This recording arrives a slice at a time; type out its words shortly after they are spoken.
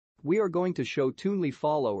We are going to show Toonly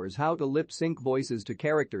followers how to lip sync voices to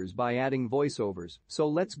characters by adding voiceovers, so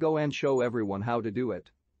let's go and show everyone how to do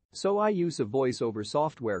it. So I use a voiceover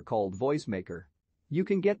software called VoiceMaker. You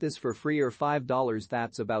can get this for free or $5,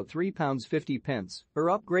 that's about £3.50,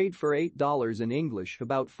 or upgrade for $8 in English,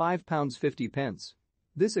 about £5.50.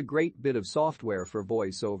 This is a great bit of software for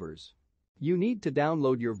voiceovers. You need to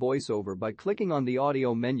download your voiceover by clicking on the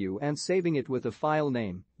audio menu and saving it with a file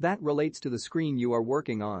name that relates to the screen you are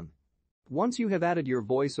working on. Once you have added your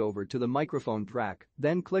voiceover to the microphone track,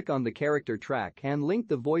 then click on the character track and link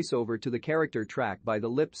the voiceover to the character track by the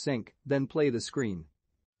lip sync, then play the screen.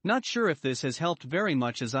 Not sure if this has helped very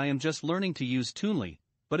much as I am just learning to use Toonly,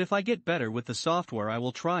 but if I get better with the software I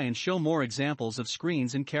will try and show more examples of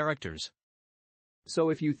screens and characters. So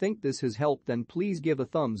if you think this has helped, then please give a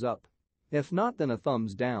thumbs up. If not, then a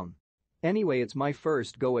thumbs down. Anyway, it's my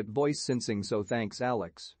first go at voice syncing, so thanks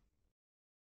Alex.